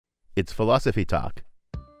It's Philosophy Talk.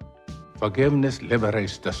 Forgiveness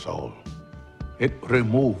liberates the soul. It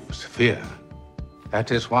removes fear. That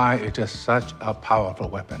is why it is such a powerful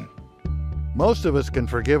weapon. Most of us can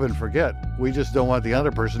forgive and forget. We just don't want the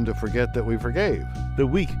other person to forget that we forgave. The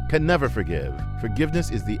weak can never forgive. Forgiveness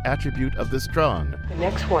is the attribute of the strong. The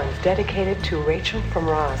next one's dedicated to Rachel from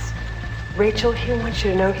Ross. Rachel, he wants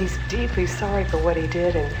you to know he's deeply sorry for what he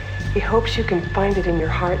did, and he hopes you can find it in your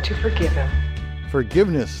heart to forgive him.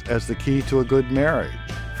 Forgiveness as the key to a good marriage.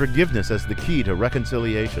 Forgiveness as the key to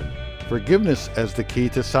reconciliation. Forgiveness as the key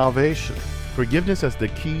to salvation. Forgiveness as the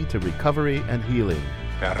key to recovery and healing.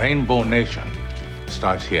 A rainbow nation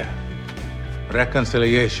starts here.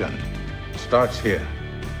 Reconciliation starts here.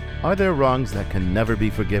 Are there wrongs that can never be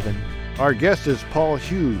forgiven? Our guest is Paul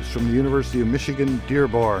Hughes from the University of Michigan,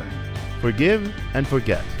 Dearborn. Forgive and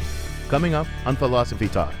forget. Coming up on Philosophy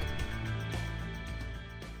Talk.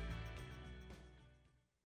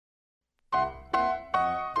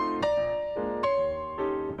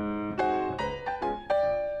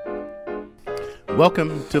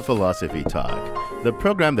 Welcome to Philosophy Talk, the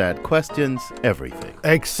program that questions everything.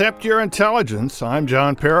 Accept your intelligence. I'm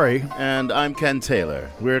John Perry. And I'm Ken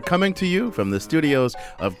Taylor. We're coming to you from the studios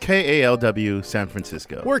of KALW San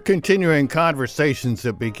Francisco. We're continuing conversations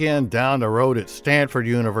that began down the road at Stanford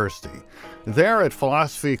University. There at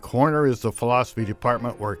Philosophy Corner is the philosophy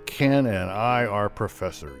department where Ken and I are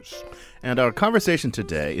professors. And our conversation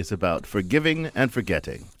today is about forgiving and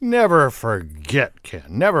forgetting. Never forget, Ken.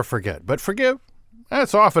 Never forget. But forgive?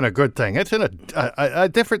 That's often a good thing. It's a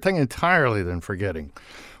different thing entirely than forgetting.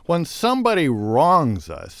 When somebody wrongs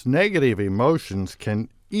us, negative emotions can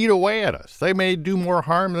eat away at us. They may do more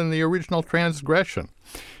harm than the original transgression.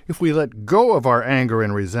 If we let go of our anger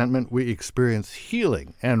and resentment, we experience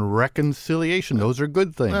healing and reconciliation. Those are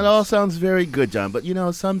good things. That all sounds very good, John, but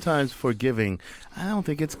sometimes forgiving, I don't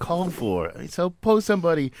think it's called for. Suppose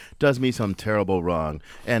somebody does me some terrible wrong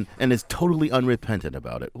and is totally unrepentant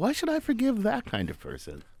about it. Why should I forgive that kind of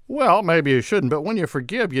person? Well, maybe you shouldn't, but when you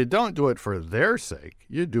forgive, you don't do it for their sake.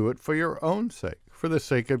 You do it for your own sake, for the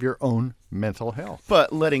sake of your own mental health.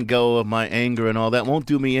 But letting go of my anger and all that won't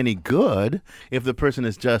do me any good if the person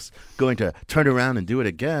is just going to turn around and do it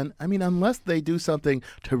again. I mean, unless they do something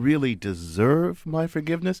to really deserve my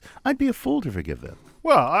forgiveness, I'd be a fool to forgive them.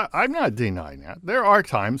 Well, I'm not denying that. There are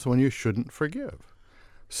times when you shouldn't forgive.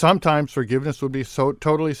 Sometimes forgiveness would be so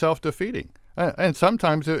totally self-defeating. And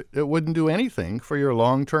sometimes it wouldn't do anything for your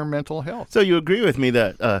long-term mental health. So you agree with me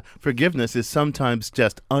that forgiveness is sometimes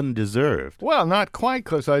just undeserved? Well, not quite,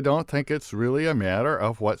 because I don't think it's really a matter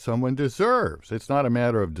of what someone deserves. It's not a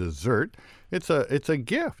matter of desert. It's a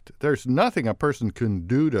gift. There's nothing a person can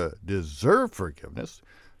do to deserve forgiveness.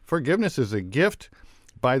 Forgiveness is a gift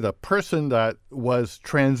by the person that was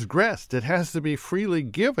transgressed. It has to be freely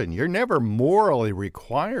given. You're never morally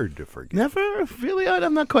required to forgive. Never? Really?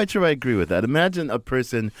 I'm not quite sure I agree with that. Imagine a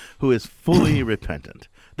person who is fully repentant.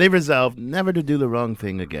 They've resolved never to do the wrong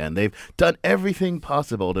thing again. They've done everything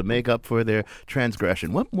possible to make up for their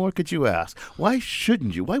transgression. What more could you ask? Why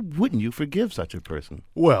shouldn't you? Why wouldn't you forgive such a person?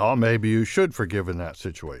 Well, maybe you should forgive in that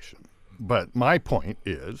situation. But my point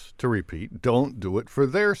is, to repeat, don't do it for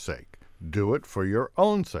their sake. Do it for your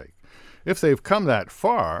own sake. If they've come that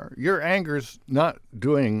far, your anger's not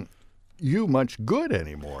doing you much good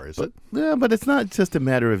anymore, is it? Yeah, but it's not just a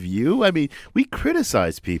matter of you. I mean, we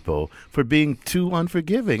criticize people for being too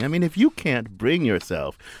unforgiving. I mean, if you can't bring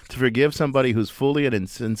yourself to forgive somebody who's fully and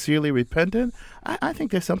sincerely repentant, I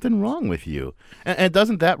think there's something wrong with you. And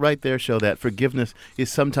doesn't that right there show that forgiveness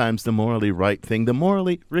is sometimes the morally right thing, the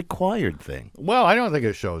morally required thing? Well, I don't think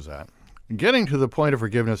it shows that. Getting to the point of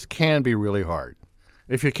forgiveness can be really hard.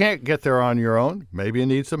 If you can't get there on your own, maybe you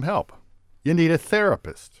need some help. You need a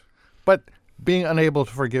therapist. But being unable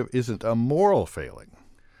to forgive isn't a moral failing.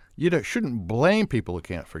 You shouldn't blame people who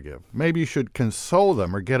can't forgive. Maybe you should console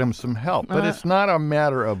them or get them some help. But it's not a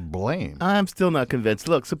matter of blame. I'm still not convinced.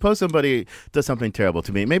 Look, suppose somebody does something terrible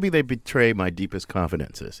to me. Maybe they betray my deepest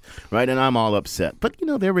confidences, right? And I'm all upset. But,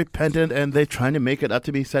 they're repentant and they're trying to make it up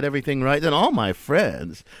to me, set everything right. And all my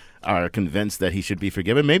friends are convinced that he should be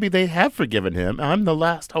forgiven. Maybe they have forgiven him. I'm the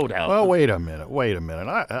last holdout. Well, wait a minute.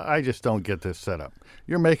 I just don't get this set up.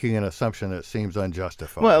 You're making an assumption that seems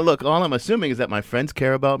unjustified. Well, look, all I'm assuming is that my friends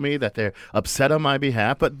care about me, that they're upset on my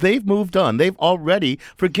behalf, but they've moved on. They've already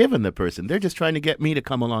forgiven the person. They're just trying to get me to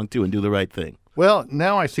come along, too, and do the right thing. Well,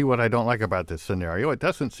 now I see what I don't like about this scenario. It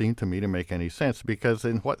doesn't seem to me to make any sense because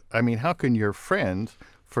how can your friends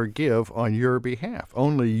forgive on your behalf?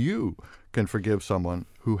 Only you can forgive someone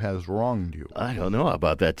who has wronged you. I don't know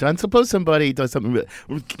about that, John. Suppose somebody does something,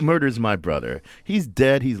 murders my brother. He's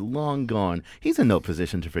dead. He's long gone. He's in no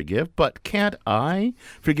position to forgive. But can't I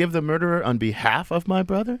forgive the murderer on behalf of my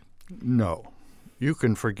brother? No. You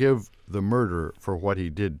can forgive the murderer for what he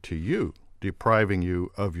did to you, depriving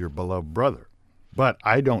you of your beloved brother. But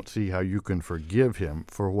I don't see how you can forgive him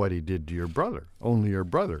for what he did to your brother. Only your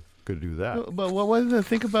brother could do that. But what does it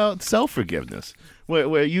think about self-forgiveness,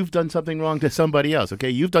 where you've done something wrong to somebody else,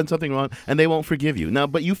 okay? You've done something wrong, and they won't forgive you. Now,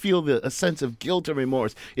 but you feel a sense of guilt and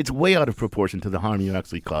remorse. It's way out of proportion to the harm you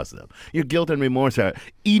actually caused them. Your guilt and remorse are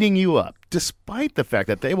eating you up. Despite the fact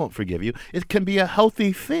that they won't forgive you, it can be a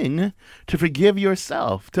healthy thing to forgive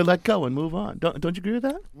yourself, to let go and move on. Don't you agree with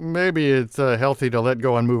that? Maybe it's healthy to let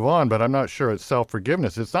go and move on, but I'm not sure it's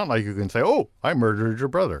self-forgiveness. It's not like you can say, oh, I murdered your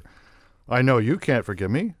brother. I know you can't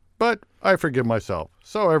forgive me, but I forgive myself,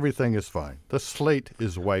 so everything is fine. The slate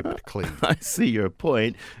is wiped clean. I see your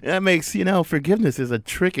point. That makes, forgiveness is a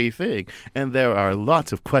tricky thing, and there are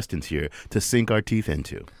lots of questions here to sink our teeth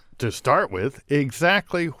into. To start with,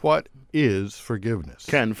 exactly what is forgiveness?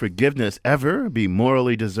 Can forgiveness ever be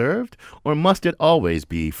morally deserved, or must it always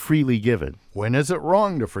be freely given? When is it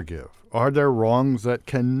wrong to forgive? Are there wrongs that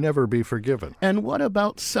can never be forgiven? And what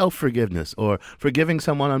about self-forgiveness or forgiving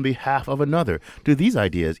someone on behalf of another? Do these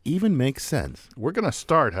ideas even make sense? We're going to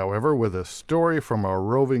start, however, with a story from our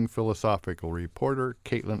roving philosophical reporter,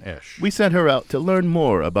 Caitlin Esch. We sent her out to learn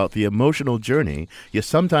more about the emotional journey you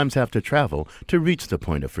sometimes have to travel to reach the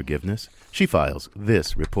point of forgiveness. She files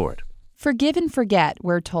this report. Forgive and forget,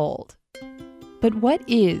 we're told. But what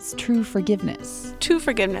is true forgiveness? True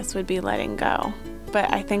forgiveness would be letting go.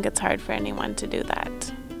 But I think it's hard for anyone to do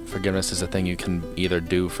that. Forgiveness is a thing you can either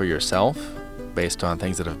do for yourself based on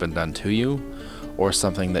things that have been done to you, or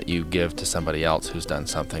something that you give to somebody else who's done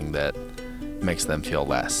something that makes them feel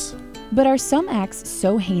less. But are some acts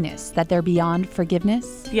so heinous that they're beyond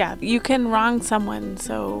forgiveness? Yeah, you can wrong someone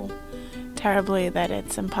so terribly that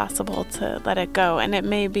it's impossible to let it go. And it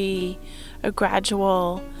may be a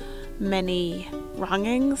gradual, many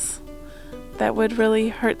wrongings that would really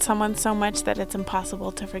hurt someone so much that it's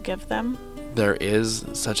impossible to forgive them. There is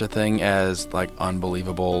such a thing as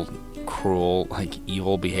unbelievable, cruel,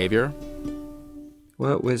 evil behavior.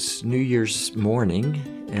 Well, it was New Year's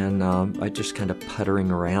morning, and I just kind of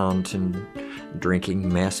puttering around and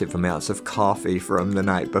drinking massive amounts of coffee from the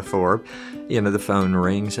night before. The phone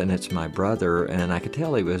rings, and it's my brother, and I could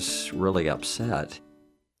tell he was really upset.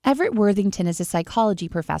 Everett Worthington is a psychology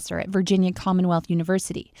professor at Virginia Commonwealth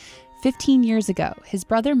University. 15 years ago, his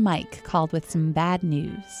brother Mike called with some bad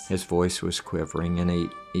news. His voice was quivering, and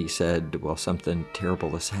he said, well, something terrible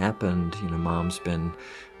has happened. Mom's been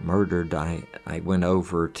murdered. I went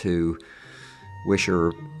over to wish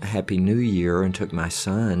her a Happy New Year and took my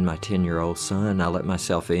son, my 10-year-old son. I let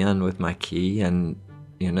myself in with my key, and,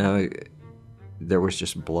 there was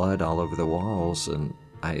just blood all over the walls. And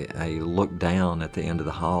I looked down at the end of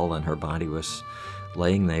the hall, and her body was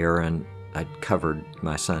laying there, and I covered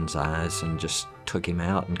my son's eyes and just took him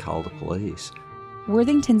out and called the police.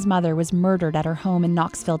 Worthington's mother was murdered at her home in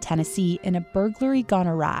Knoxville, Tennessee, in a burglary gone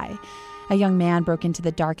awry. A young man broke into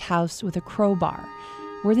the dark house with a crowbar.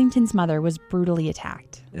 Worthington's mother was brutally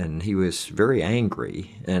attacked. And he was very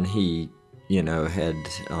angry, and he, had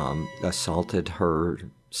assaulted her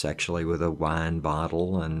sexually with a wine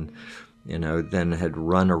bottle, and then had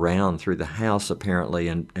run around through the house apparently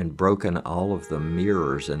and broken all of the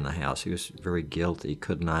mirrors in the house. He was very guilty,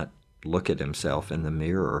 could not look at himself in the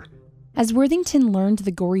mirror. As Worthington learned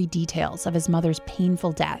the gory details of his mother's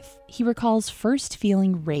painful death, he recalls first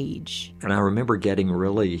feeling rage. And I remember getting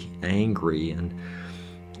really angry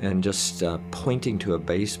and just pointing to a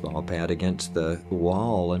baseball bat against the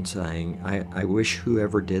wall and saying, I wish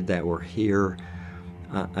whoever did that were here.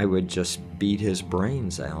 I would just beat his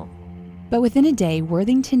brains out. But within a day,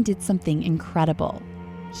 Worthington did something incredible.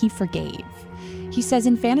 He forgave. He says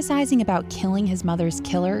in fantasizing about killing his mother's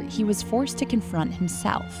killer, he was forced to confront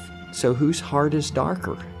himself. So whose heart is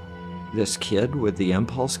darker? This kid with the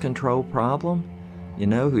impulse control problem?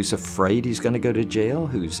 Who's afraid he's going to go to jail?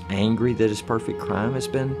 Who's angry that his perfect crime has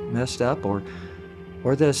been messed up? Or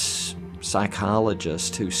this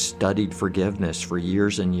psychologist who studied forgiveness for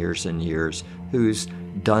years and years and years, who's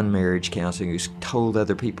done marriage counseling, who's told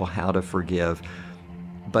other people how to forgive,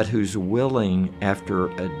 but who's willing, after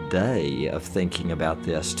a day of thinking about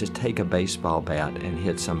this, to take a baseball bat and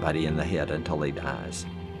hit somebody in the head until he dies.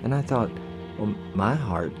 And I thought, well, my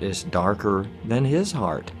heart is darker than his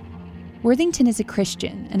heart. Worthington is a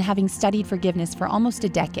Christian, and having studied forgiveness for almost a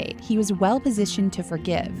decade, he was well positioned to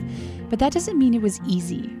forgive. But that doesn't mean it was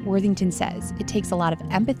easy. Worthington says it takes a lot of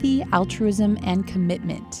empathy, altruism, and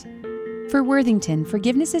commitment. For Worthington,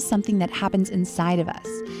 forgiveness is something that happens inside of us.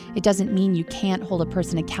 It doesn't mean you can't hold a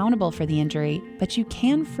person accountable for the injury, but you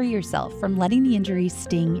can free yourself from letting the injury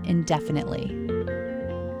sting indefinitely.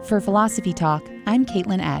 For Philosophy Talk, I'm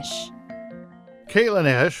Caitlin Esch. Caitlin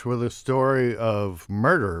Esch with a story of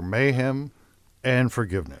murder, mayhem, and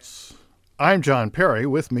forgiveness. I'm John Perry.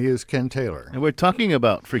 With me is Ken Taylor. And we're talking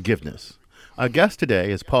about forgiveness. Our guest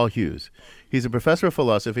today is Paul Hughes. He's a professor of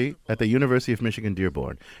philosophy at the University of Michigan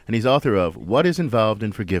Dearborn, and he's author of What is Involved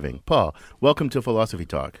in Forgiving. Paul, welcome to Philosophy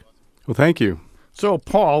Talk. Well, thank you. So,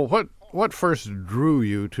 Paul, what first drew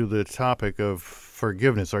you to the topic of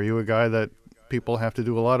forgiveness? Are you a guy that people have to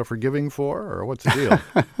do a lot of forgiving for, or what's the deal?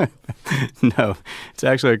 No, it's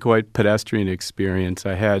actually a quite pedestrian experience.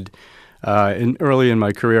 I had, early in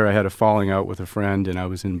my career, I had a falling out with a friend, and I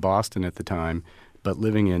was in Boston at the time, but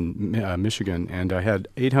living in Michigan, and I had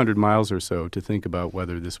 800 miles or so to think about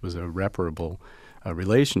whether this was a reparable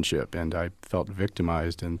relationship, and I felt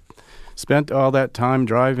victimized and spent all that time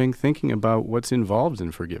driving thinking about what's involved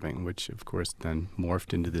in forgiving, which, of course, then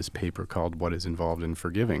morphed into this paper called What is Involved in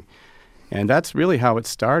Forgiving. And that's really how it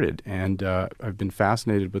started, and I've been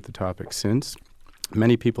fascinated with the topic since.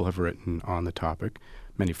 Many people have written on the topic,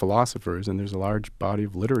 many philosophers, and there's a large body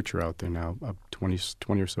of literature out there now, 20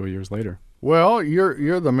 or so years later. Well,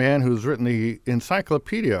 you're the man who's written the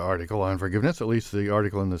encyclopedia article on forgiveness, at least the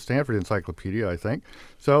article in the Stanford Encyclopedia, I think.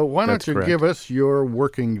 So why don't you give us your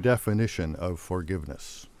working definition of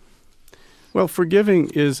forgiveness? Well, forgiving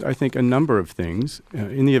is, I think, a number of things.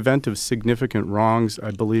 In the event of significant wrongs,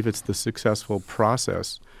 I believe it's the successful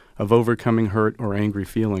process of overcoming hurt or angry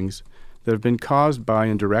feelings that have been caused by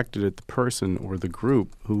and directed at the person or the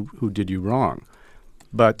group who did you wrong.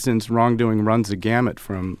 But since wrongdoing runs a gamut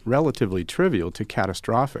from relatively trivial to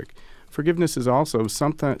catastrophic, forgiveness is also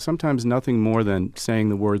sometimes nothing more than saying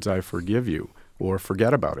the words, "I forgive you," or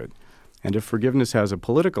forget about it. And if forgiveness has a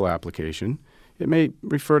political application, it may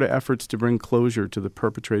refer to efforts to bring closure to the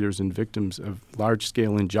perpetrators and victims of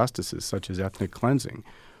large-scale injustices such as ethnic cleansing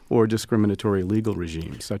or discriminatory legal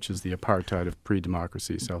regimes such as the apartheid of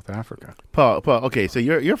pre-democracy South Africa. Paul, okay, so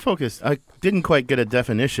you're focused. I didn't quite get a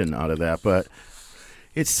definition out of that, but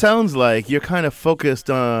it sounds like you're kind of focused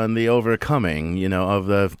on the overcoming, of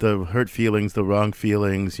the hurt feelings, the wrong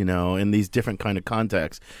feelings, in these different kind of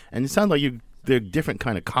contexts. And it sounds like there are different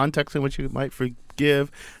kind of contexts in which you might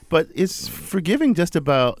forgive. But is forgiving just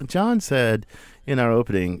about, John said in our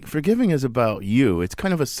opening, forgiving is about you. It's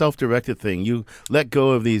kind of a self-directed thing. You let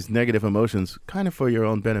go of these negative emotions kind of for your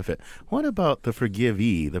own benefit. What about the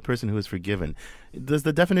forgivee, the person who is forgiven? Does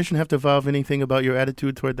the definition have to involve anything about your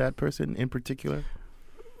attitude toward that person in particular?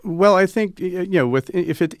 Well, I think, if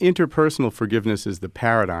interpersonal forgiveness is the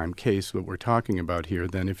paradigm case that we're talking about here,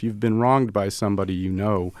 then if you've been wronged by somebody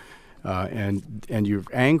and you're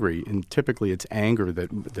angry, and typically it's anger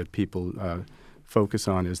that people focus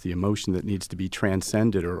on as the emotion that needs to be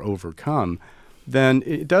transcended or overcome, then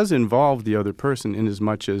it does involve the other person in as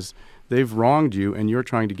much as they've wronged you and you're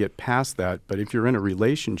trying to get past that. But if you're in a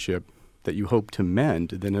relationship that you hope to mend,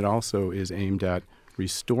 then it also is aimed at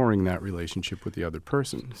restoring that relationship with the other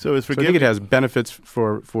person. So I think it has benefits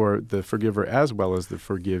for the forgiver as well as the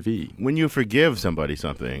forgivee. When you forgive somebody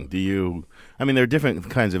something, there are different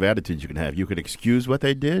kinds of attitudes you can have. You could excuse what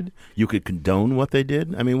they did. You could condone what they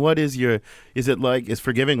did. Is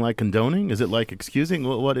forgiving like condoning? Is it like excusing?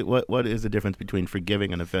 What is the difference between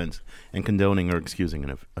forgiving an offense and condoning or excusing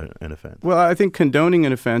an offense? Well, I think condoning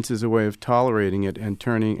an offense is a way of tolerating it and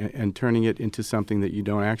turning it into something that you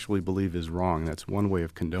don't actually believe is wrong. That's one way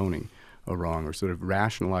of condoning a wrong, or sort of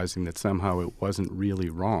rationalizing that somehow it wasn't really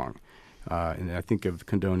wrong. And I think of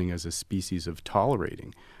condoning as a species of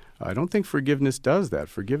tolerating. I don't think forgiveness does that.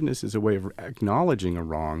 Forgiveness is a way of acknowledging a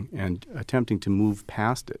wrong and attempting to move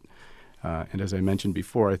past it. And as I mentioned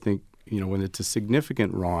before, I think when it's a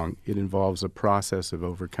significant wrong, it involves a process of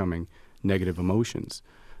overcoming negative emotions.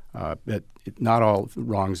 Not all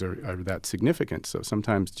wrongs are that significant. So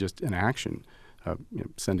sometimes just an action,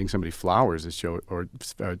 sending somebody flowers or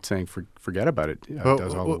saying forget about it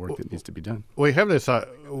does all the work that needs to be done. We have this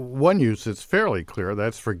one use that's fairly clear.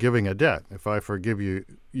 That's forgiving a debt. If I forgive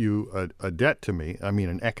you a debt to me,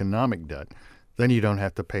 an economic debt, then you don't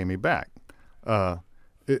have to pay me back.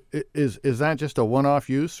 Is that just a one-off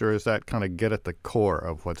use, or is that kind of get at the core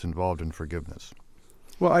of what's involved in forgiveness?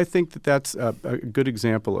 Well, I think that's a good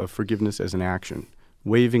example of forgiveness as an action,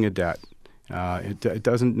 waiving a debt. It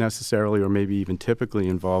doesn't necessarily or maybe even typically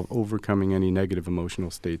involve overcoming any negative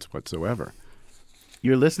emotional states whatsoever.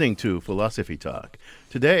 You're listening to Philosophy Talk.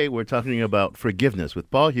 Today, we're talking about forgiveness with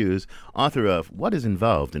Paul Hughes, author of What is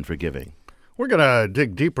Involved in Forgiving. We're going to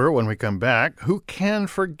dig deeper when we come back. Who can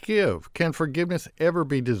forgive? Can forgiveness ever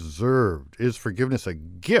be deserved? Is forgiveness a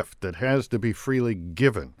gift that has to be freely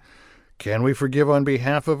given? Can we forgive on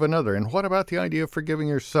behalf of another? And what about the idea of forgiving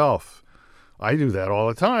yourself? I do that all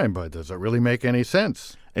the time, but does it really make any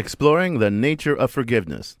sense? Exploring the nature of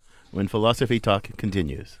forgiveness when Philosophy Talk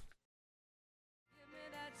continues.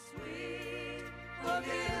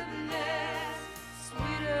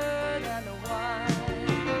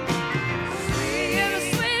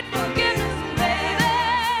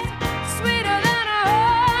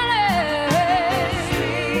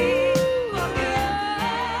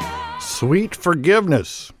 Sweet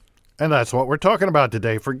forgiveness. And that's what we're talking about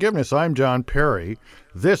today, forgiveness. I'm John Perry.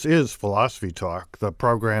 This is Philosophy Talk, the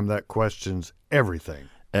program that questions everything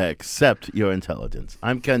except your intelligence.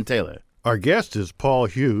 I'm Ken Taylor. Our guest is Paul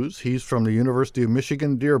Hughes. He's from the University of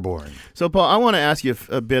Michigan, Dearborn. So, Paul, I want to ask you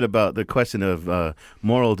a bit about the question of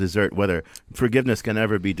moral desert, whether forgiveness can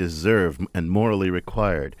ever be deserved and morally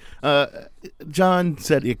required. John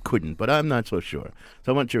said it couldn't, but I'm not so sure.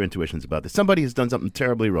 So I want your intuitions about this. Somebody has done something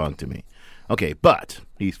terribly wrong to me. Okay, but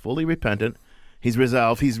he's fully repentant. He's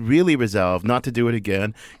resolved. He's really resolved not to do it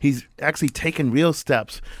again. He's actually taken real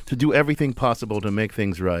steps to do everything possible to make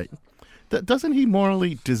things right. Doesn't he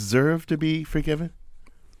morally deserve to be forgiven?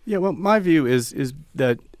 Yeah, well, my view is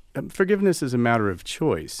that forgiveness is a matter of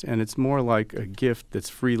choice, and it's more like a gift that's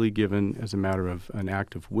freely given as a matter of an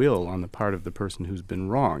act of will on the part of the person who's been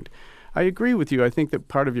wronged. I agree with you. I think that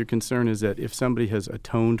part of your concern is that if somebody has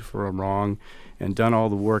atoned for a wrong and done all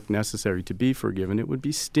the work necessary to be forgiven, it would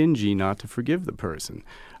be stingy not to forgive the person.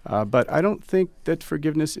 But I don't think that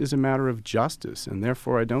forgiveness is a matter of justice, and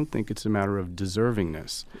therefore I don't think it's a matter of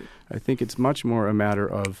deservingness. I think it's much more a matter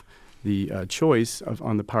of the choice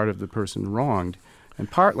on the part of the person wronged.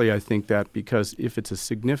 And partly I think that because if it's a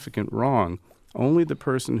significant wrong, only the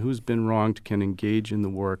person who's been wronged can engage in the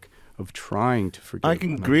work of trying to forgive. I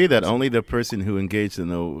can agree that only the person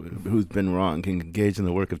who's been wrong can engage in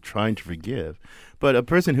the work of trying to forgive. But a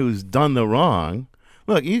person who's done the wrong,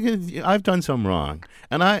 look, I've done some wrong,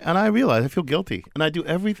 and I realize I feel guilty, and I do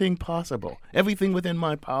everything possible, everything within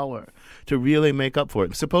my power to really make up for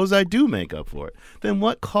it. Suppose I do make up for it, then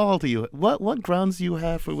what call do you? What grounds do you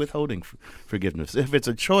have for withholding forgiveness? If it's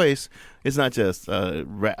a choice, it's not just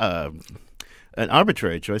an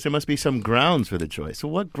arbitrary choice. There must be some grounds for the choice. So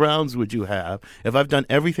what grounds would you have if I've done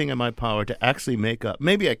everything in my power to actually make up?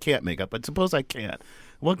 Maybe I can't make up, but suppose I can't.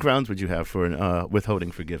 What grounds would you have for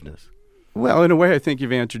withholding forgiveness? Well, in a way, I think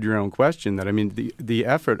you've answered your own question. That, I mean, the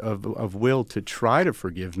effort of will to try to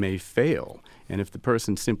forgive may fail. And if the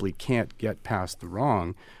person simply can't get past the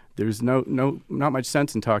wrong, there's not much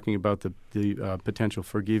sense in talking about the potential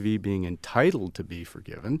forgivee being entitled to be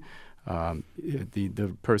forgiven.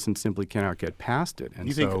 The person simply cannot get past it. And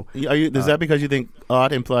is that because you think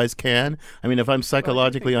ought implies can? I mean, if I'm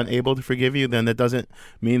psychologically unable to forgive you, then that doesn't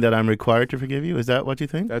mean that I'm required to forgive you? Is that what you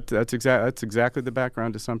think? That's exactly the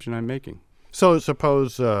background assumption I'm making. So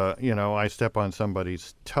suppose, I step on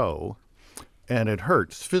somebody's toe and it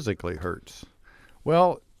hurts, physically hurts.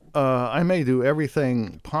 Well, I may do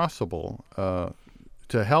everything possible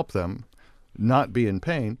to help them not be in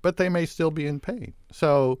pain, but they may still be in pain.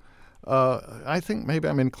 So I think maybe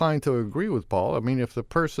I'm inclined to agree with Paul. I mean, if the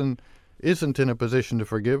person isn't in a position to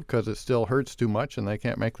forgive because it still hurts too much and they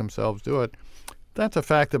can't make themselves do it, that's a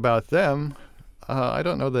fact about them. I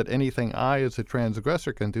don't know that anything I as a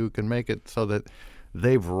transgressor can do can make it so that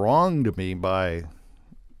they've wronged me by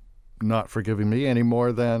not forgiving me any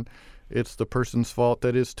more than it's the person's fault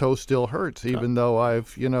that his toe still hurts, even though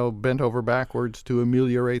I've, bent over backwards to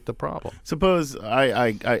ameliorate the problem. Suppose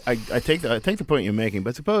I take the point you're making,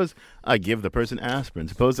 but suppose I give the person aspirin.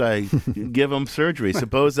 Suppose I give them surgery.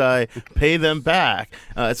 Suppose I pay them back.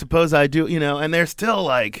 Suppose I do, and they're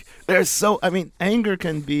still anger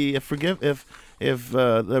can be if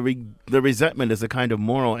the resentment is a kind of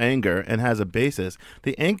moral anger and has a basis.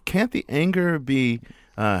 Can't the anger be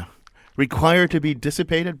required to be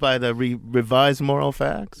dissipated by the revised moral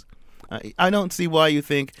facts? I don't see why you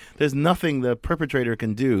think there's nothing the perpetrator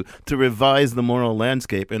can do to revise the moral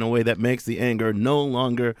landscape in a way that makes the anger no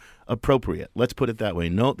longer appropriate. Let's put it that way.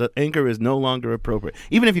 No, the anger is no longer appropriate.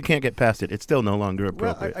 Even if you can't get past it, it's still no longer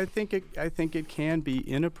appropriate. Well, I think it can be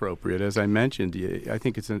inappropriate. As I mentioned, I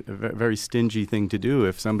think it's a very stingy thing to do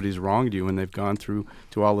if somebody's wronged you and they've gone through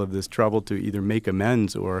to all of this trouble to either make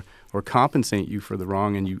amends or compensate you for the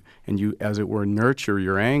wrong, and you as it were nurture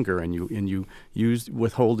your anger and you use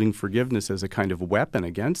withholding forgiveness as a kind of weapon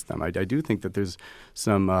against them. I do think that there's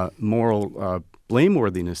some moral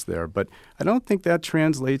blameworthiness there, but I don't think that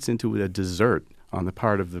translates into a desert on the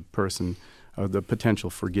part of the person, of the potential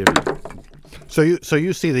forgiving. So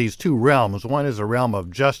you see these two realms. One is a realm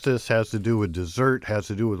of justice, has to do with desert, has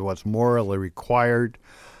to do with what's morally required,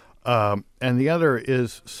 and the other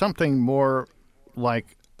is something more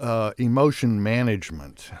like emotion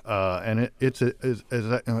management, and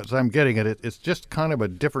as I'm getting at it, it's just kind of a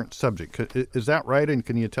different subject. Is that right? And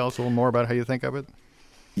can you tell us a little more about how you think of it?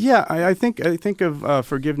 Yeah, I think of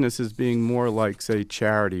forgiveness as being more like, say,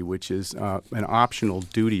 charity, which is an optional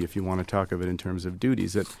duty, if you want to talk of it in terms of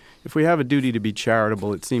duties. That if we have a duty to be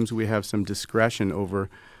charitable, it seems we have some discretion over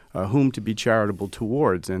whom to be charitable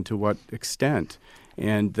towards and to what extent,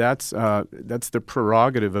 and that's the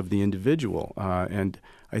prerogative of the individual. And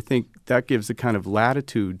I think that gives a kind of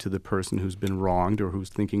latitude to the person who's been wronged or who's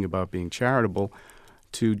thinking about being charitable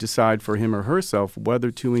to decide for him or herself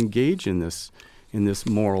whether to engage in this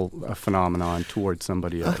moral phenomenon towards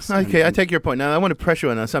somebody else. Okay, I take your point. Now, I want to pressure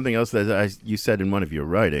on something else that you said in one of your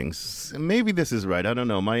writings. Maybe this is right. I don't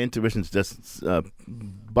know. My intuition's just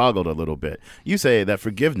boggled a little bit. You say that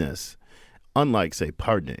forgiveness, unlike, say,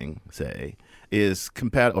 pardoning, say, is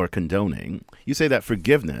compatible, or condoning. You say that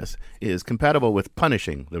forgiveness is compatible with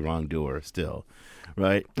punishing the wrongdoer still,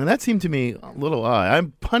 right? And that seemed to me a little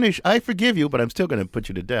odd. I forgive you, but I'm still going to put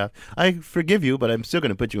you to death. I forgive you, but I'm still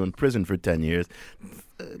going to put you in prison for 10 years.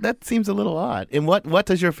 That seems a little odd. And what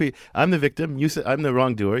does your I'm the victim, you say I'm the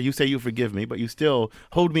wrongdoer. You say you forgive me, but you still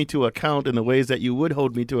hold me to account in the ways that you would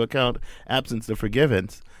hold me to account absence of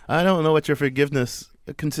forgiveness. I don't know what your forgiveness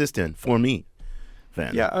consists in for me.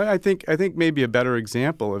 Then. Yeah, I think maybe a better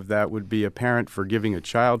example of that would be a parent forgiving a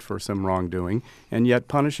child for some wrongdoing and yet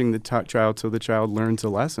punishing the child so the child learns a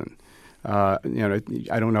lesson. I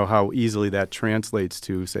don't know how easily that translates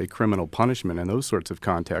to, say, criminal punishment and those sorts of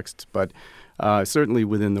contexts, but certainly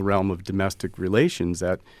within the realm of domestic relations,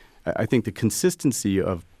 that I think the consistency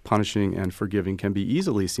of punishing and forgiving can be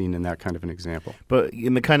easily seen in that kind of an example. But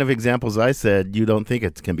in the kind of examples I said, you don't think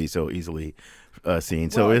it can be so easily seen.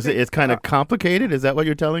 So well, it's kind of complicated? Is that what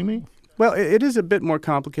you're telling me? Well, it is a bit more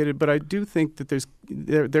complicated, but I do think that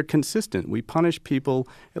they're consistent. We punish people,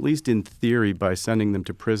 at least in theory, by sending them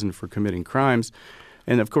to prison for committing crimes.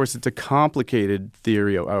 And, of course, it's a complicated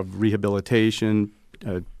theory of rehabilitation,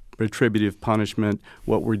 retributive punishment,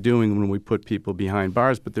 what we're doing when we put people behind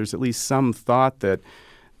bars. But there's at least some thought that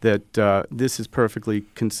this is perfectly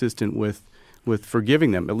consistent with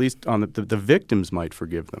forgiving them. At least on the victims might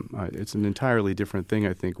forgive them. It's an entirely different thing,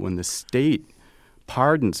 I think, when the state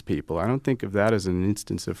pardons people. I don't think of that as an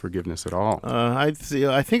instance of forgiveness at all. I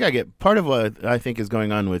think I get part of what I think is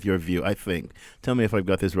going on with your view. I think. Tell me if I've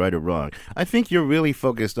got this right or wrong. I think you're really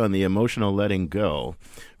focused on the emotional letting go,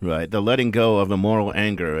 right? The letting go of the moral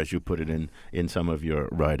anger, as you put it in some of your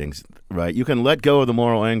writings, right? You can let go of the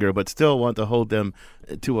moral anger, but still want to hold them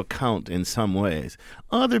to account in some ways.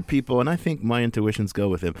 Other people, and I think my intuitions go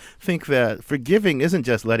with them, think that forgiving isn't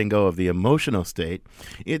just letting go of the emotional state.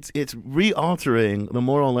 It's re-altering the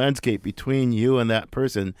moral landscape between you and that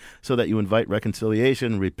person so that you invite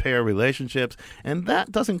reconciliation, repair relationships, and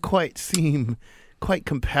that doesn't quite seem quite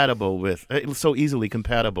compatible with, so easily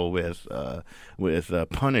compatible with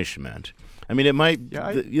punishment. I mean, it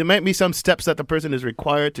might be some steps that the person is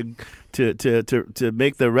required to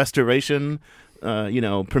make the restoration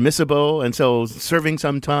permissible, and so serving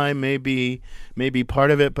some time may be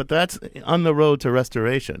part of it, but that's on the road to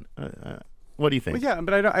restoration. What do you think? Well, yeah,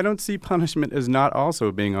 but I don't see punishment as not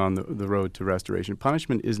also being on the road to restoration.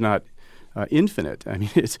 Punishment is not infinite. I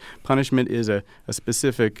mean, punishment is a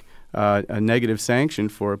specific a negative sanction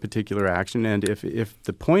for a particular action, and if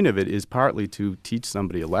the point of it is partly to teach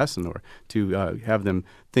somebody a lesson or to have them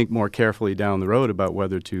think more carefully down the road about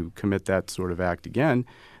whether to commit that sort of act again,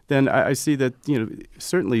 then I see that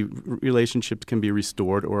certainly relationships can be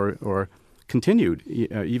restored or continued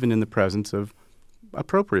even in the presence of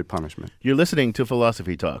appropriate punishment. You're listening to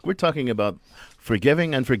Philosophy Talk. We're talking about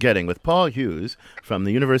forgiving and forgetting with Paul Hughes from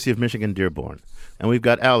the University of Michigan, Dearborn. And we've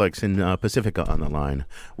got Alex in Pacifica on the line.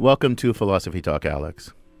 Welcome to Philosophy Talk,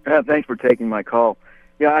 Alex. Thanks for taking my call.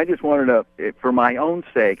 Yeah, I just wanted to, for my own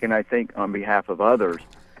sake, and I think on behalf of others,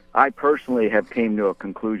 I personally have came to a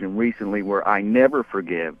conclusion recently where I never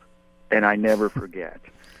forgive and I never forget.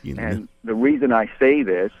 And the reason I say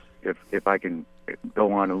this, if I can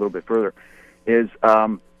go on a little bit further, is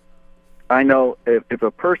I know if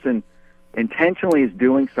a person intentionally is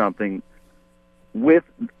doing something with,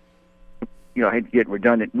 I hate to get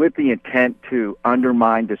redundant, with the intent to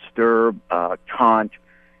undermine, disturb, taunt,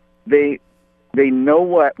 they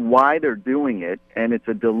know why they're doing it, and it's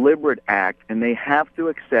a deliberate act, and they have to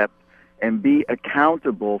accept and be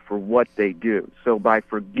accountable for what they do. So by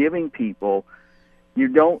forgiving people, you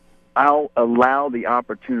don't allow the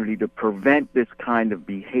opportunity to prevent this kind of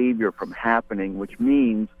behavior from happening, which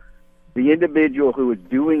means the individual who is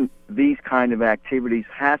doing these kind of activities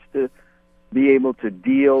has to be able to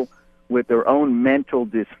deal with their own mental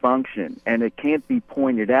dysfunction, and it can't be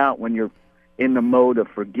pointed out when you're in the mode of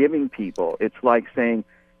forgiving people. It's like saying,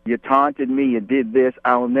 you taunted me, you did this,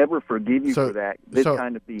 I'll never forgive you for that, this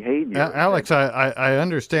kind of behavior. Alex, I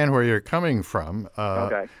understand where you're coming from,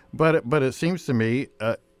 okay. But it seems to me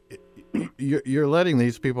you're letting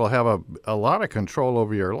these people have a lot of control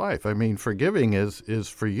over your life. I mean, forgiving is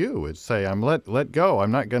for you. It's say, I'm let go.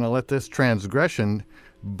 I'm not going to let this transgression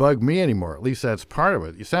bug me anymore. At least that's part of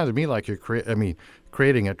it. It sounds to me like you're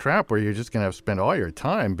creating a trap where you're just going to have to spend all your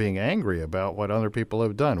time being angry about what other people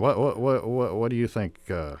have done. What do you think?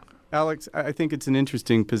 Alex, I think it's an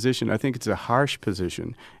interesting position. I think it's a harsh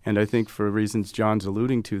position, and I think for reasons John's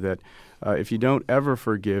alluding to, that if you don't ever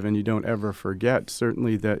forgive and you don't ever forget,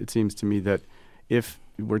 certainly that it seems to me that if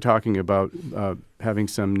we're talking about having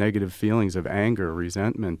some negative feelings of anger,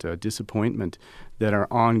 resentment, disappointment that are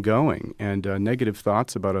ongoing, and negative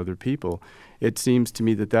thoughts about other people, it seems to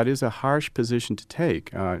me that is a harsh position to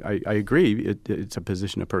take. I agree it's a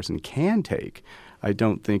position a person can take. I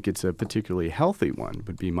don't think it's a particularly healthy one,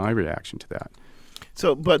 would be my reaction to that.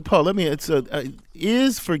 So, but Paul,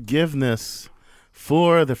 is forgiveness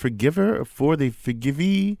for the forgiver or for the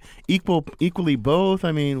forgivee equally both?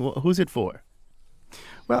 I mean, who's it for?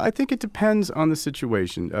 Well, I think it depends on the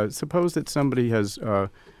situation. Suppose that somebody has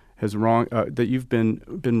wronged, that you've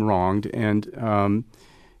been wronged, and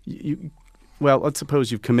let's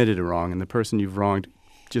suppose you've committed a wrong, and the person you've wronged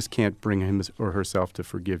just can't bring him or herself to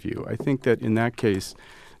forgive you. I think that in that case,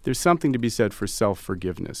 there's something to be said for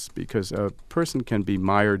self-forgiveness, because a person can be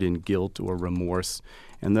mired in guilt or remorse,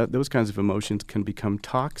 and those kinds of emotions can become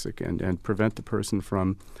toxic and prevent the person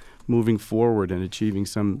from moving forward and achieving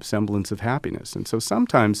some semblance of happiness. And so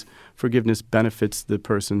sometimes forgiveness benefits the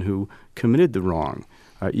person who committed the wrong,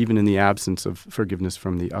 even in the absence of forgiveness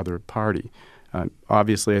from the other party.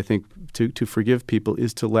 Obviously, I think to forgive people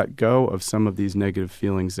is to let go of some of these negative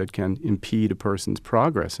feelings that can impede a person's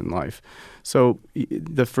progress in life. So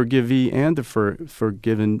the forgivee and the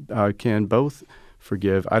forgiven can both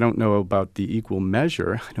forgive. I don't know about the equal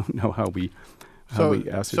measure. I don't know how we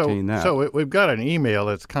ascertain that. So we've got an email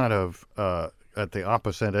that's kind of at the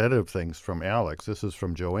opposite end of things from Alex. This is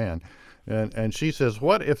from Joanne. And she says,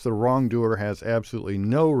 what if the wrongdoer has absolutely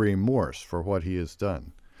no remorse for what he has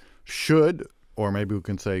done? Should, or maybe we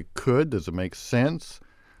can say could, does it make sense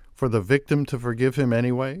for the victim to forgive him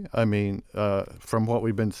anyway? I mean, from what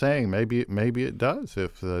we've been saying, maybe it does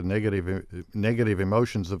if the negative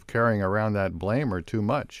emotions of carrying around that blame are too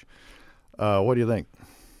much. What do you think?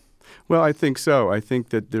 Well, I think so. I think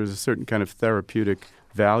that there's a certain kind of therapeutic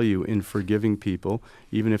value in forgiving people,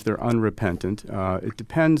 even if they're unrepentant. It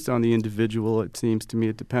depends on the individual. It seems to me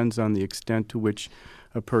it depends on the extent to which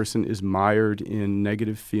a person is mired in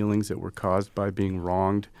negative feelings that were caused by being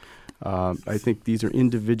wronged. I think these are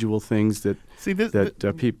individual things that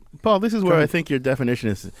people... Paul, this is where I think your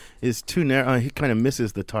definition is too narrow. He kind of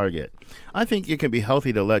misses the target. I think it can be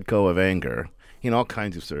healthy to let go of anger in all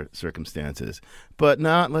kinds of circumstances, but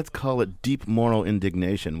not, let's call it, deep moral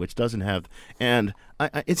indignation, which doesn't have... And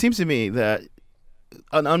it seems to me that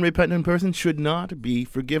an unrepentant person should not be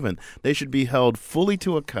forgiven. They should be held fully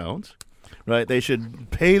to account, right? They should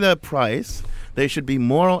pay the price. They should be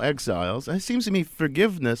moral exiles. And it seems to me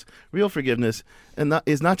forgiveness, real forgiveness,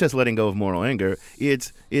 is not just letting go of moral anger.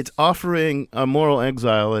 It's offering a moral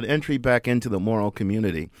exile an entry back into the moral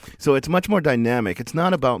community. So it's much more dynamic. It's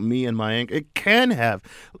not about me and my anger. It can have,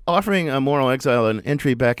 offering a moral exile an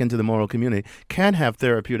entry back into the moral community can have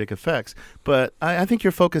therapeutic effects. But I think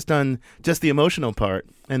you're focused on just the emotional part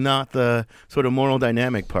and not the sort of moral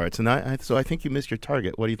dynamic parts. And so I think you missed your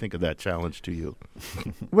target. What do you think of that challenge to you?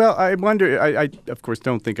 Well, I wonder, I of course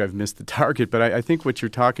don't think I've missed the target, but I think what you're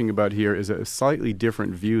talking about here is a slightly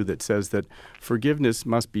different view that says that forgiveness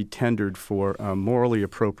must be tendered for morally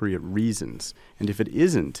appropriate reasons. And if it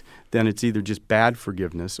isn't, then it's either just bad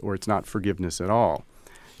forgiveness or it's not forgiveness at all.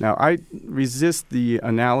 Now, I resist the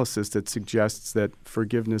analysis that suggests that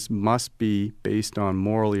forgiveness must be based on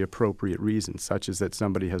morally appropriate reasons, such as that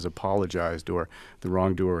somebody has apologized or the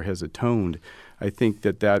wrongdoer has atoned. I think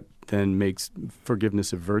that then makes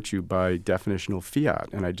forgiveness a virtue by definitional fiat,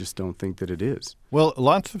 and I just don't think that it is. Well,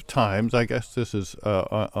 lots of times, I guess this is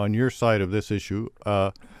on your side of this issue,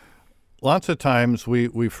 lots of times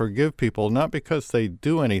we forgive people not because they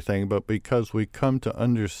do anything, but because we come to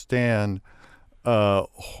understand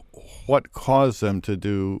what caused them to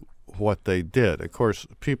do what they did. Of course,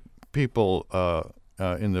 people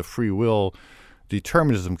in the free will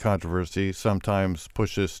determinism controversy sometimes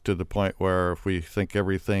pushes to the point where if we think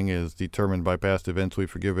everything is determined by past events, we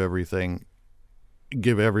forgive everything,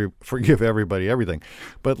 forgive everybody everything.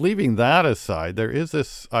 But leaving that aside, there is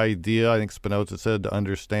this idea, I think Spinoza said, to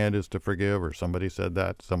understand is to forgive, or somebody said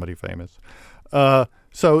that, somebody famous.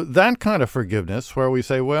 So that kind of forgiveness where we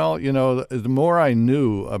say, well, the more I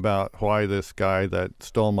knew about why this guy that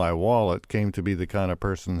stole my wallet came to be the kind of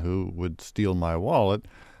person who would steal my wallet,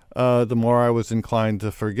 the more I was inclined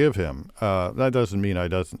to forgive him. That doesn't mean I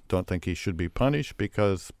don't think he should be punished,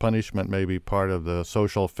 because punishment may be part of the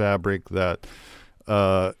social fabric that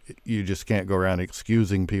you just can't go around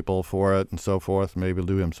excusing people for it and so forth, maybe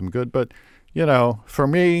do him some good. But, for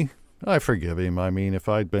me, I forgive him. I mean, if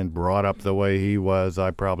I'd been brought up the way he was, I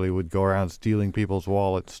probably would go around stealing people's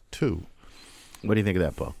wallets too. What do you think of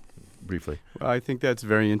that, Paul? Briefly. Well, I think that's a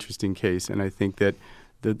very interesting case, and I think that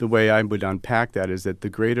the way I would unpack that is that the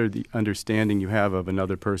greater the understanding you have of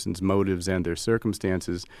another person's motives and their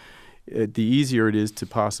circumstances, the easier it is to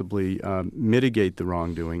possibly mitigate the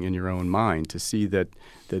wrongdoing in your own mind, to see that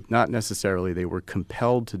not necessarily they were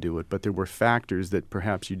compelled to do it, but there were factors that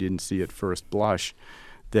perhaps you didn't see at first blush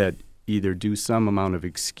that either do some amount of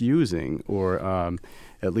excusing or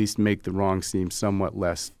at least make the wrong seem somewhat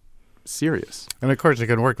less serious. And, of course, it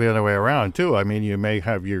can work the other way around, too. I mean, you may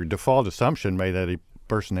have your default assumption made that a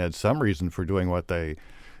person had some reason for doing what they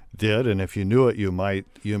did, and if you knew it, you might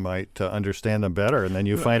understand them better, and then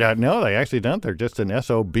you find out, no, they actually don't. They're just an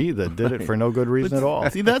SOB that did it for no good reason at all.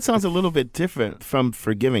 See, that sounds a little bit different from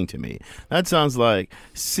forgiving to me. That sounds like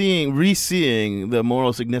re-seeing the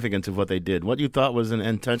moral significance of what they did. What you thought was an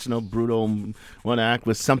intentional, brutal one act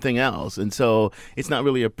was something else, and so it's not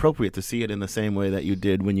really appropriate to see it in the same way that you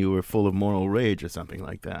did when you were full of moral rage or something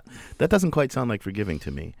like that. That doesn't quite sound like forgiving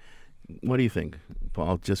to me. What do you think,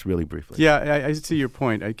 Paul, just really briefly? Yeah, I see your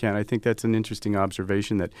point, Ken. I think that's an interesting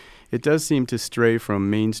observation that it does seem to stray from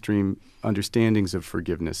mainstream understandings of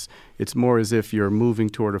forgiveness. It's more as if you're moving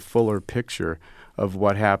toward a fuller picture of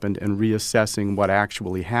what happened and reassessing what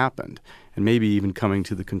actually happened, and maybe even coming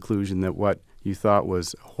to the conclusion that what you thought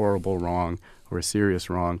was a horrible wrong or a serious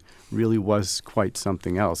wrong really was quite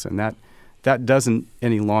something else. And that doesn't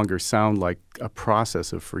any longer sound like a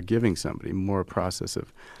process of forgiving somebody, more a process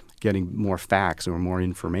of getting more facts or more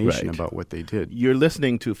information about what they did. You're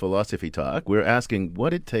listening to Philosophy Talk. We're asking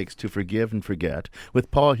what it takes to forgive and forget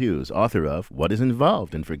with Paul Hughes, author of What is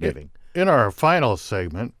Involved in Forgiving. In our final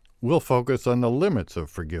segment, we'll focus on the limits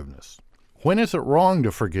of forgiveness. When is it wrong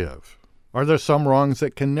to forgive? Are there some wrongs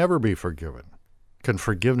that can never be forgiven? Can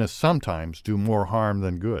forgiveness sometimes do more harm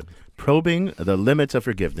than good? Probing the limits of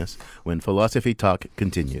forgiveness when Philosophy Talk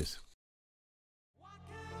continues.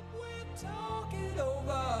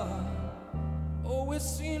 It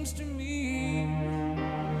seems to me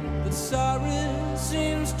that sorry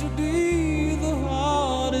seems to be the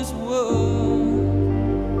hardest word.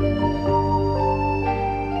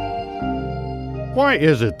 Why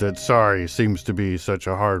is it that sorry seems to be such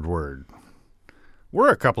a hard word? We're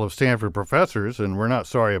a couple of Stanford professors, and we're not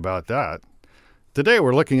sorry about that. Today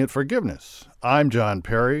we're looking at forgiveness. I'm John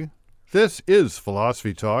Perry. This is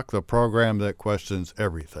Philosophy Talk, the program that questions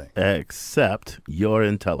everything except your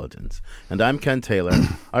intelligence. And I'm Ken Taylor.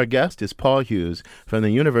 Our guest is Paul Hughes from the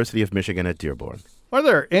University of Michigan at Dearborn. Are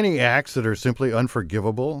there any acts that are simply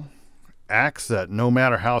unforgivable? Acts that no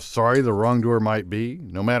matter how sorry the wrongdoer might be,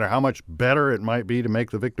 no matter how much better it might be to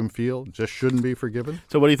make the victim feel, just shouldn't be forgiven?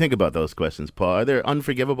 So what do you think about those questions, Paul? Are there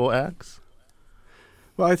unforgivable acts?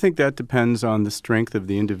 Well, I think that depends on the strength of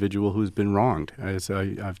the individual who's been wronged. As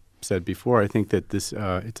I've said before, I think that this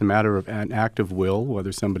it's a matter of an act of will,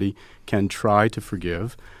 whether somebody can try to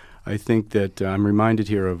forgive. I think that I'm reminded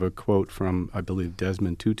here of a quote from, I believe,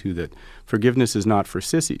 Desmond Tutu, that forgiveness is not for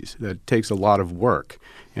sissies, that it takes a lot of work,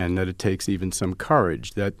 and that it takes even some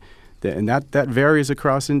courage, that varies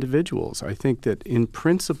across individuals. I think that in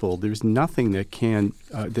principle, there's nothing that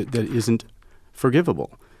that isn't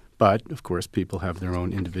forgivable. But, of course, people have their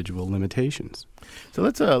own individual limitations. So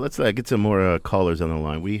let's get some more callers on the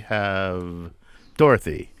line. We have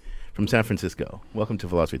Dorothy from from San Francisco. Welcome to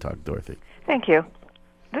Philosophy Talk, Dorothy. Thank you.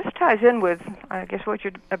 This ties in with, I guess, what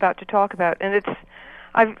you're about to talk about, and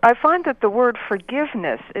I find that the word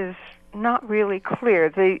forgiveness is not really clear.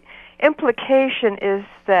 The implication is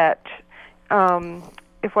that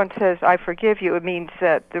if one says, I forgive you, it means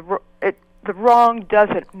that the wrong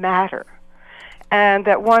doesn't matter, and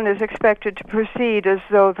that one is expected to proceed as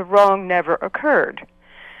though the wrong never occurred.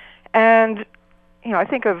 And, I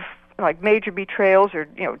think of like major betrayals or,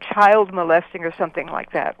 child molesting or something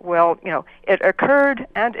like that. Well, it occurred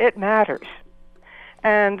and it matters.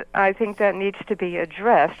 And I think that needs to be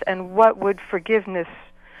addressed. And what would forgiveness,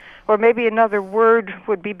 or maybe another word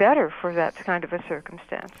would be better for that kind of a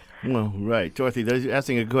circumstance? Well, right. Dorothy, they're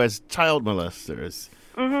asking a question, child molesters.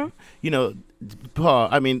 Mm-hmm. Paul,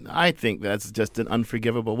 I think that's just an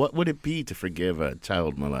unforgivable. What would it be to forgive a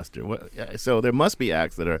child molester? So there must be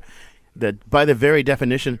acts that by the very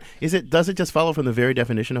definition, does it just follow from the very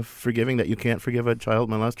definition of forgiving that you can't forgive a child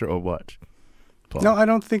molester, or what? Paul? No, I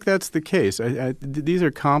don't think that's the case. These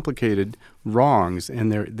are complicated wrongs,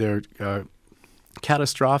 and they're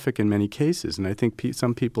catastrophic in many cases, and I think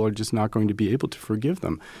some people are just not going to be able to forgive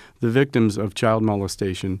them. The victims of child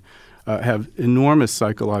molestation have enormous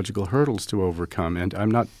psychological hurdles to overcome, and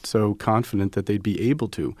I'm not so confident that they'd be able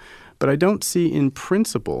to. But I don't see in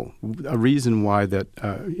principle a reason why that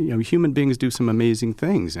human beings do some amazing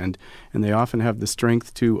things, and they often have the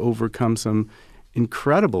strength to overcome some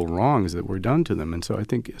incredible wrongs that were done to them. And so I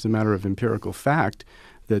think as a matter of empirical fact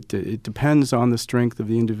that it depends on the strength of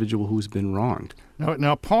the individual who's been wronged.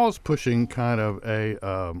 Now Paul's pushing kind of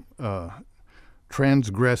a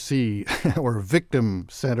transgressee or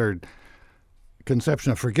victim-centered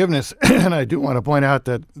conception of forgiveness, and I do want to point out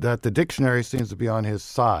that the dictionary seems to be on his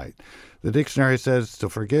side. The dictionary says to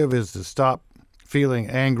forgive is to stop feeling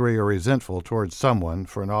angry or resentful towards someone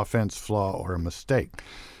for an offense, flaw, or a mistake.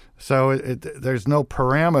 So there's no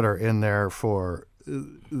parameter in there for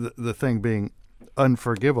the thing being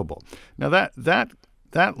unforgivable. Now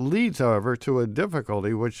that leads, however, to a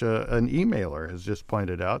difficulty which an emailer has just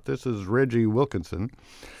pointed out. This is Reggie Wilkinson.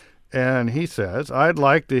 And he says, I'd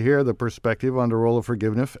like to hear the perspective on the role of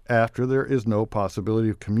forgiveness after there is no possibility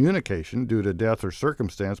of communication due to death or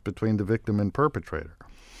circumstance between the victim and perpetrator.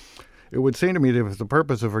 It would seem to me that if the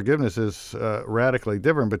purpose of forgiveness is radically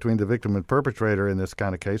different between the victim and perpetrator in this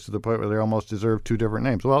kind of case, to the point where they almost deserve two different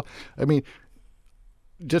names. Well,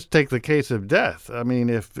 just take the case of death.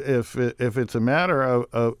 If it's a matter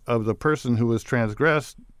of the person who was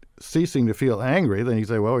transgressed ceasing to feel angry, then you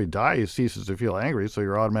say, well, he died, he ceases to feel angry, so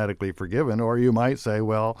you're automatically forgiven. Or you might say,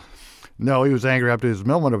 well, no, he was angry up to his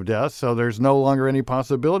moment of death, so there's no longer any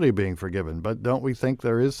possibility of being forgiven. But don't we think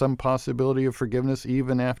there is some possibility of forgiveness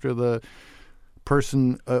even after the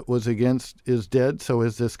person was against is dead? So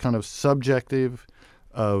is this kind of subjective,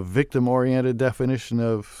 victim-oriented definition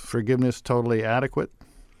of forgiveness totally adequate?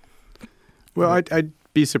 Well, I'd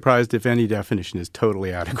be surprised if any definition is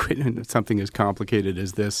totally adequate in something as complicated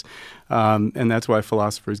as this. And that's why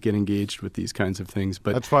philosophers get engaged with these kinds of things.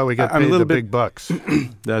 But that's why we get paid the big bucks.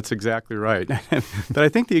 That's exactly right. But I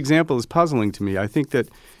think the example is puzzling to me. I think that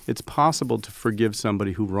it's possible to forgive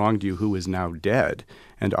somebody who wronged you who is now dead.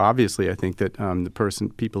 And obviously, I think that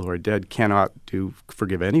people who are dead cannot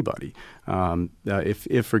forgive anybody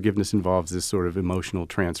if forgiveness involves this sort of emotional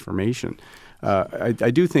transformation.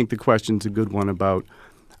 I do think the question's a good one about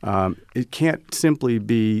it can't simply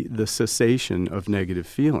be the cessation of negative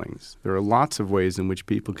feelings. There are lots of ways in which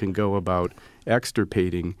people can go about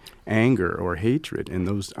extirpating anger or hatred, and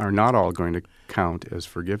those are not all going to count as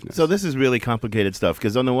forgiveness. So this is really complicated stuff,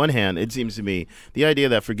 because on the one hand, it seems to me the idea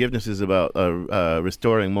that forgiveness is about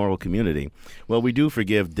restoring moral community. Well, we do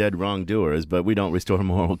forgive dead wrongdoers, but we don't restore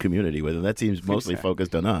moral community with them. That seems mostly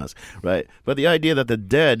focused on us, right? But the idea that the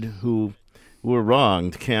dead who were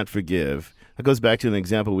wronged can't forgive, that goes back to an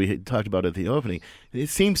example we talked about at the opening. It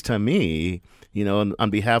seems to me, on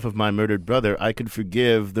behalf of my murdered brother, I could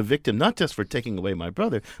forgive the victim, not just for taking away my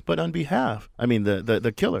brother, but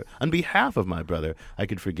the killer. On behalf of my brother, I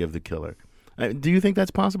could forgive the killer. Do you think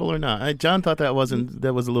that's possible or not? John thought that was a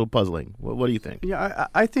little puzzling. What do you think? Yeah,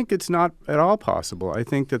 I think it's not at all possible. I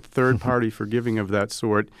think that third-party forgiving of that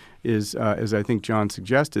sort is, as I think John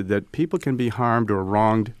suggested, that people can be harmed or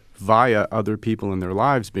wronged via other people in their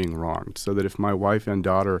lives being wronged, so that if my wife and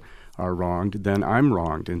daughter are wronged, then I'm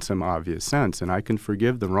wronged in some obvious sense, and I can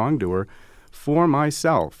forgive the wrongdoer for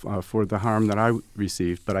myself, for the harm that I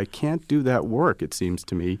received. But I can't do that work, it seems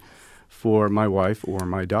to me, for my wife or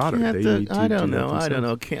my daughter. I don't know.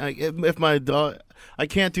 If my daughter, I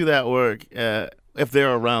can't do that work if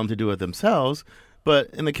they're around to do it themselves. But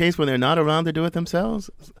in the case when they're not around to do it themselves,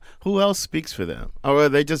 who else speaks for them? Or are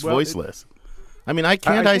they just voiceless? I mean,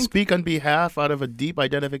 I speak on behalf out of a deep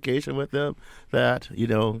identification with them that,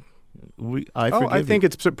 I forgive I think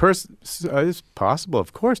it's possible,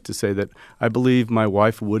 of course, to say that I believe my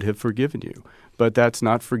wife would have forgiven you. But that's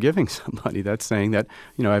not forgiving somebody. That's saying that,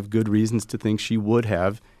 I have good reasons to think she would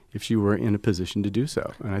have if she were in a position to do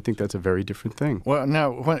so. And I think that's a very different thing. Well,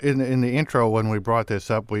 now, in the intro, when we brought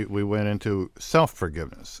this up, we went into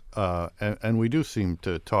self-forgiveness. And we do seem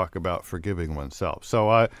to talk about forgiving oneself.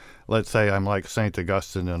 So let's say I'm like St.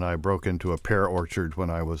 Augustine and I broke into a pear orchard when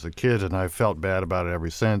I was a kid, and I've felt bad about it ever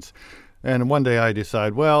since. And one day I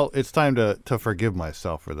decide, well, it's time to forgive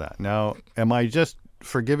myself for that. Now, am I just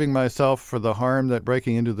forgiving myself for the harm that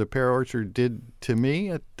breaking into the pear orchard did to me?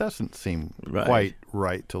 It doesn't seem quite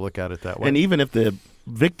right to look at it that way. And even if the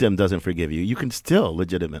victim doesn't forgive you, you can still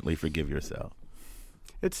legitimately forgive yourself.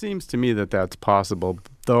 It seems to me that that's possible,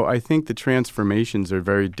 though I think the transformations are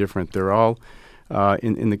very different. They're all,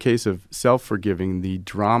 in the case of self-forgiving, the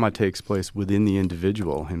drama takes place within the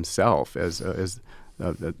individual himself as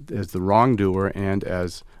the wrongdoer and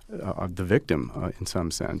as the victim in some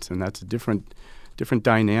sense. And that's a different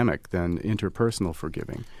dynamic than interpersonal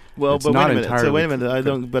forgiving. Well, it's but not wait a minute. entirely So wait a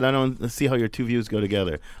minute. I don't see how your two views go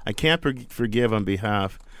together. I can't forgive on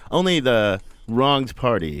behalf. Only the wronged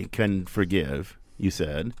party can forgive, you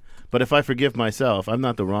said. But if I forgive myself, I'm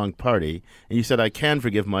not the wronged party. And you said I can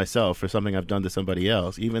forgive myself for something I've done to somebody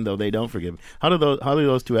else, even though they don't forgive me. How do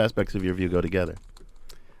those two aspects of your view go together?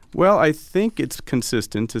 Well, I think it's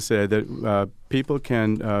consistent to say that people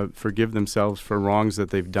can forgive themselves for wrongs that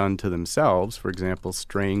they've done to themselves. For example,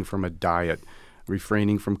 straying from a diet,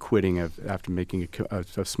 refraining from quitting after making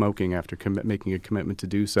smoking after making a commitment to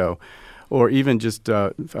do so, or even just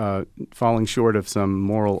falling short of some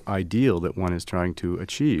moral ideal that one is trying to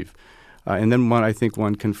achieve. And then I think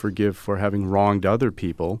one can forgive for having wronged other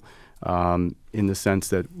people in the sense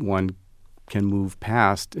that one can move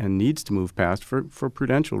past and needs to move past for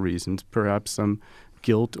prudential reasons, perhaps some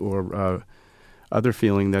guilt or other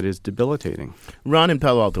feeling that is debilitating. Ron in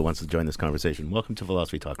Palo Alto wants to join this conversation. Welcome to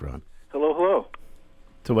Philosophy Talk, Ron. Hello.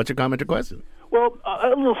 So what's your comment or question? Well, a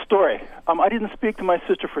little story. I didn't speak to my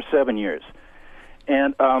sister for 7 years,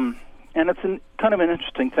 and it's kind of an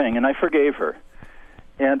interesting thing, and I forgave her.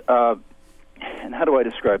 And how do I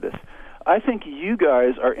describe this? I think you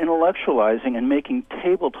guys are intellectualizing and making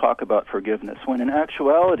table talk about forgiveness, when in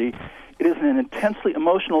actuality it is an intensely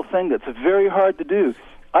emotional thing that's very hard to do.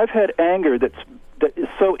 I've had anger that is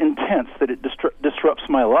so intense that it disrupts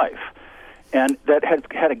my life, and that has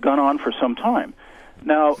had gone on for some time.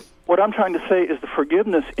 Now, what I'm trying to say is the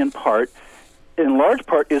forgiveness in large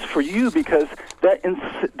part, is for you, because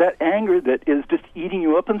that anger that is just eating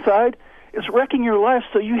you up inside is wrecking your life,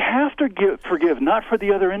 so you have to forgive, not for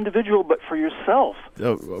the other individual, but for yourself.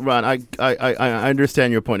 Ron, I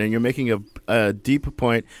understand your point, and you're making a deep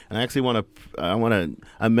point, and I actually want to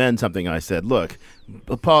amend something I said. Look,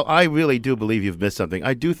 Paul, I really do believe you've missed something.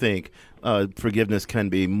 I do think forgiveness can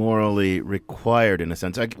be morally required in a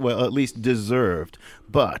sense, well, at least deserved,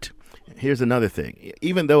 but here's another thing.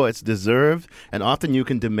 Even though it's deserved, and often you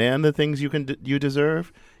can demand the things you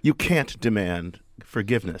deserve, you can't demand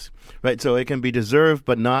forgiveness, right? So it can be deserved,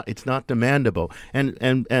 but it's not demandable.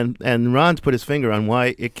 And Ron's put his finger on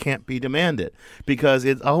why it can't be demanded, because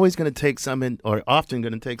it's always going to take often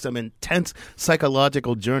going to take some intense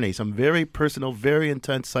psychological journey, some very personal, very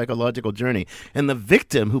intense psychological journey. And the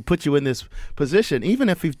victim who put you in this position, even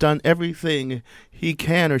if he's done everything he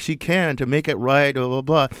can or she can to make it right, blah, blah,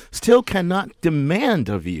 blah, still cannot demand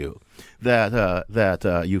of you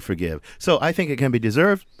that you forgive. So I think it can be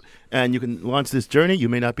deserved, and you can launch this journey. You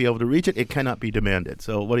may not be able to reach it. It cannot be demanded.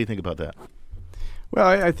 So what do you think about that? Well,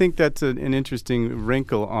 I think that's an interesting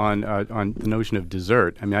wrinkle on the notion of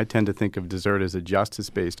desert. I mean, I tend to think of desert as a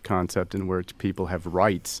justice-based concept in which people have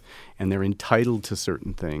rights and they're entitled to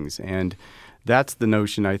certain things. And that's the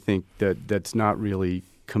notion, I think, that's not really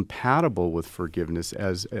compatible with forgiveness,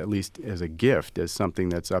 at least as a gift, as something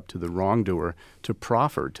that's up to the wrongdoer to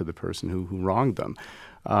proffer to the person who wronged them.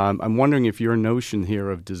 I'm wondering if your notion here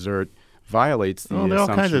of desert violates the there are all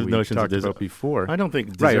kinds of we notions talked of about before. I don't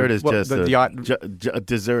think desert is just the a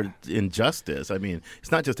desert injustice. I mean,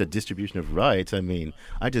 it's not just a distribution of rights. I mean,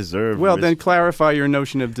 I deserve... Well, then clarify your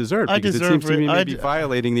notion of desert, because it seems to me maybe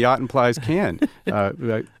violating the ought implies can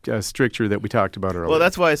stricture that we talked about earlier. Well,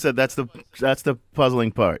 that's why I said that's the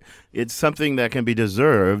puzzling part. It's something that can be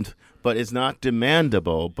deserved, but it's not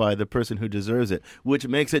demandable by the person who deserves it, which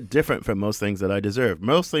makes it different from most things that I deserve.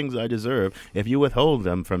 Most things I deserve, if you withhold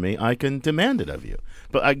them from me, I can demand it of you.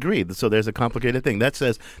 But I agree. So there's a complicated thing. That's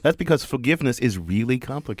because forgiveness is really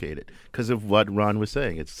complicated because of what Ron was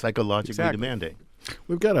saying. It's psychologically demanding.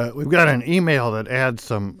 We've got an email that adds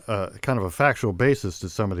some kind of a factual basis to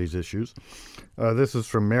some of these issues. This is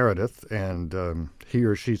from Meredith, and he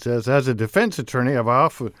or she says, as a defense attorney, I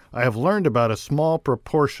have learned about a small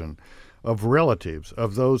proportion of relatives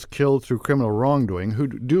of those killed through criminal wrongdoing who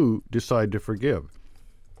do decide to forgive.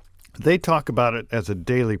 They talk about it as a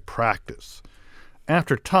daily practice.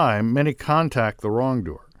 After time, many contact the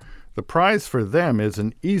wrongdoer. The prize for them is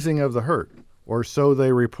an easing of the hurt, or so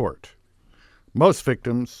they report. Most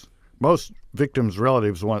victims'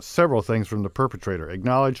 relatives want several things from the perpetrator: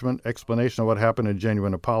 acknowledgement, explanation of what happened, and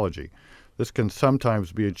genuine apology. This can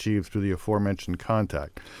sometimes be achieved through the aforementioned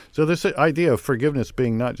contact. So this idea of forgiveness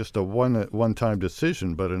being not just a one-time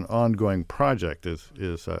decision, but an ongoing project is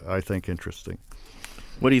I think, interesting.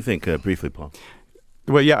 What do you think, briefly, Paul?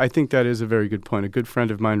 Well, yeah, I think that is a very good point. A good friend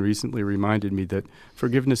of mine recently reminded me that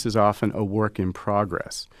forgiveness is often a work in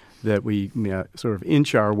progress, that we may sort of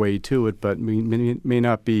inch our way to it, but may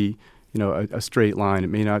not be, a straight line. It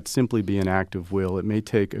may not simply be an act of will. It may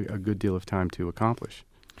take a good deal of time to accomplish.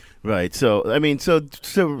 Right. So,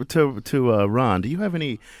 to Ron, do you have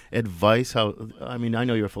any advice? I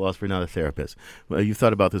know you're a philosopher, not a therapist. You've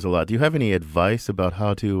thought about this a lot. Do you have any advice about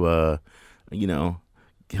how to,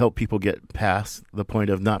 help people get past the point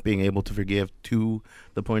of not being able to forgive to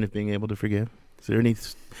the point of being able to forgive? Is there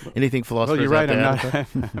anything philosophers? Well, you're right.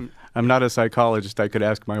 I'm not a psychologist. I could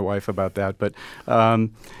ask my wife about that, but I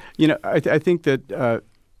think that.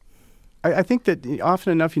 I think that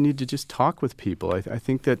often enough you need to just talk with people. I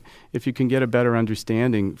think that if you can get a better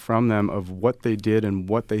understanding from them of what they did and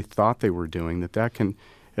what they thought they were doing, that can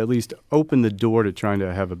at least open the door to trying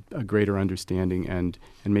to have a greater understanding and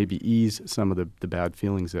maybe ease some of the bad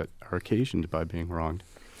feelings that are occasioned by being wronged.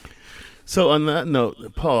 So on that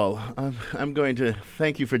note, Paul, I'm going to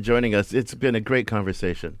thank you for joining us. It's been a great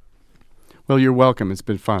conversation. Well, you're welcome. It's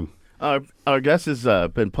been fun. Our guest has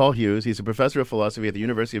been Paul Hughes. He's a professor of philosophy at the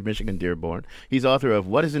University of Michigan, Dearborn. He's author of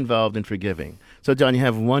What is Involved in Forgiving. So, John, you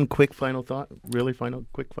have one quick final thought?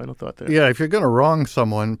 Quick final thought there? Yeah, if you're going to wrong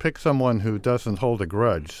someone, pick someone who doesn't hold a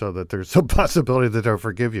grudge so that there's a possibility that they'll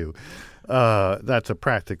forgive you. That's a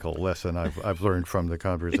practical lesson I've learned from the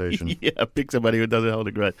conversation. Yeah, pick somebody who doesn't hold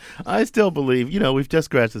a grudge. I still believe, we've just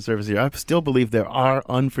scratched the surface here. I still believe there are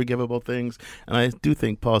unforgivable things, and I do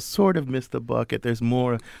think Paul sort of missed the bucket. There's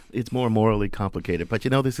more. It's more morally complicated. But,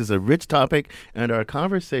 this is a rich topic, and our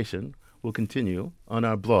conversation will continue on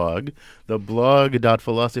our blog, the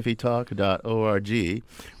blog.philosophytalk.org,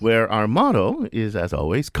 where our motto is, as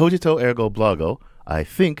always, cogito ergo blogo. I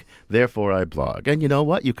think, therefore I blog. And you know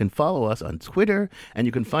what? You can follow us on Twitter, and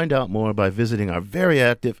you can find out more by visiting our very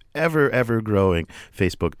active, ever-growing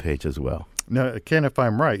Facebook page as well. Now, Ken, if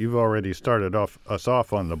I'm right, you've already started us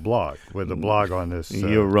off on the blog, with the blog on this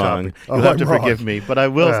You're wrong. Topic. You'll have to forgive me, but I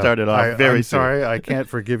will start it off very soon. I'm sorry, I can't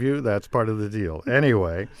forgive you. That's part of the deal.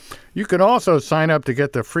 Anyway, you can also sign up to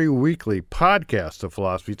get the free weekly podcast of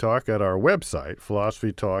Philosophy Talk at our website,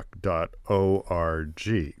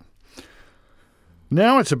 philosophytalk.org.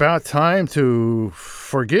 Now it's about time to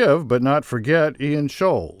forgive but not forget Ian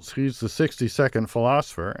Scholes. He's the 60-second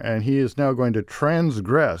philosopher, and he is now going to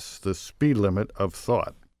transgress the speed limit of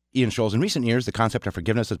thought. Ian Scholes, in recent years, the concept of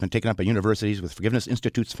forgiveness has been taken up by universities with forgiveness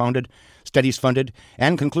institutes founded, studies funded,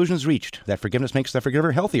 and conclusions reached that forgiveness makes the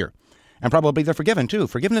forgiver healthier. And probably the forgiven, too.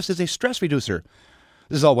 Forgiveness is a stress reducer.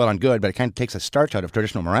 This is all well and good, but it kind of takes a starch out of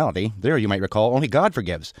traditional morality. There, you might recall, only God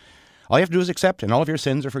forgives. All you have to do is accept, and all of your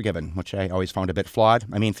sins are forgiven, which I always found a bit flawed.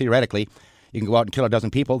 I mean, theoretically, you can go out and kill a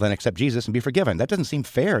dozen people, then accept Jesus and be forgiven. That doesn't seem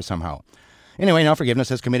fair somehow. Anyway, now forgiveness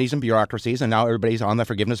has committees and bureaucracies, and now everybody's on the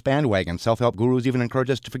forgiveness bandwagon. Self-help gurus even encourage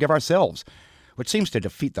us to forgive ourselves, which seems to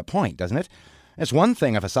defeat the point, doesn't it? It's one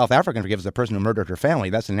thing if a South African forgives the person who murdered her family.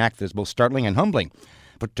 That's an act that's both startling and humbling.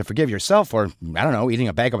 But to forgive yourself for, eating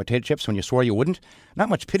a bag of potato chips when you swore you wouldn't, not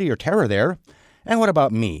much pity or terror there. And what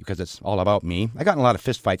about me? Because it's all about me. I got in a lot of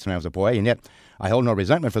fistfights when I was a boy, and yet I hold no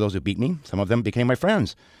resentment for those who beat me. Some of them became my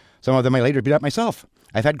friends. Some of them I later beat up myself.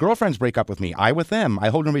 I've had girlfriends break up with me. I with them. I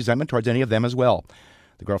hold no resentment towards any of them as well.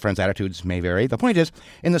 The girlfriend's attitudes may vary. The point is,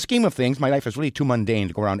 in the scheme of things, my life is really too mundane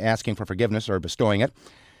to go around asking for forgiveness or bestowing it.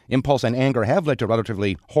 Impulse and anger have led to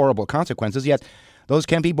relatively horrible consequences, yet those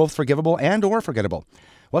can be both forgivable and or forgettable.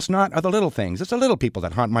 What's not are the little things. It's the little people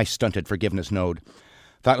that haunt my stunted forgiveness node.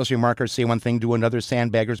 Thoughtless remarkers, say one thing, do another,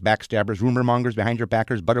 sandbaggers, backstabbers, rumor mongers, behind your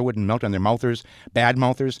backers, butterwood and melt on their mouthers, bad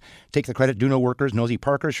mouthers, take the credit, do no workers, nosy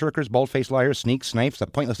parkers, shirkers, bald-faced liars, sneaks, snipes, the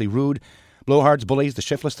pointlessly rude, blowhards, bullies, the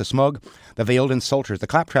shiftless, the smug, the veiled insulters, the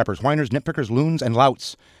claptrappers, whiners, nitpickers, loons, and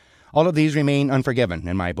louts. All of these remain unforgiven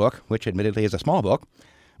in my book, which admittedly is a small book,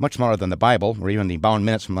 much smaller than the Bible, or even the bound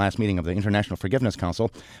minutes from last meeting of the International Forgiveness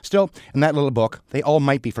Council. Still, in that little book, they all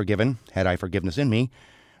might be forgiven, had I forgiveness in me,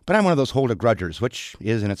 but I'm one of those hold-a-grudgers, which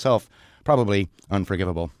is in itself probably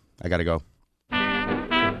unforgivable. I gotta go.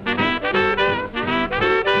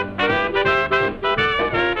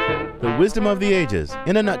 The Wisdom of the Ages,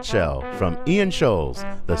 in a nutshell, from Ian Scholes,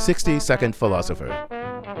 the 60-second philosopher.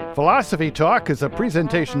 Philosophy Talk is a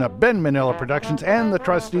presentation of Ben Manila Productions and the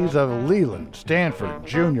trustees of Leland Stanford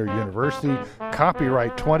Junior University,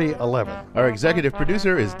 copyright 2011. Our executive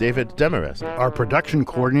producer is David Demarest. Our production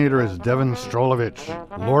coordinator is Devin Strolovich.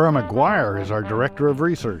 Laura McGuire is our director of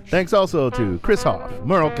research. Thanks also to Chris Hoff,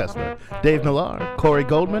 Merle Kessler, Dave Millar, Corey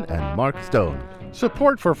Goldman, and Mark Stone.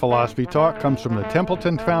 Support for Philosophy Talk comes from the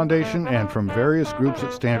Templeton Foundation and from various groups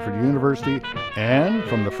at Stanford University and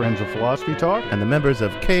from the Friends of Philosophy Talk and the members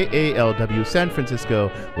of KALW San Francisco,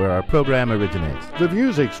 where our program originates. The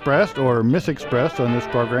views expressed or misexpressed on this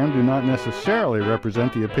program do not necessarily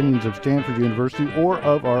represent the opinions of Stanford University or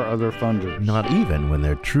of our other funders. Not even when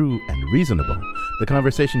they're true and reasonable. The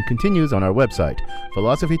conversation continues on our website,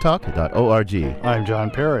 philosophytalk.org. I'm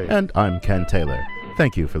John Perry. And I'm Ken Taylor.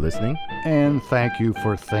 Thank you for listening. And thank you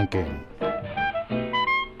for thinking.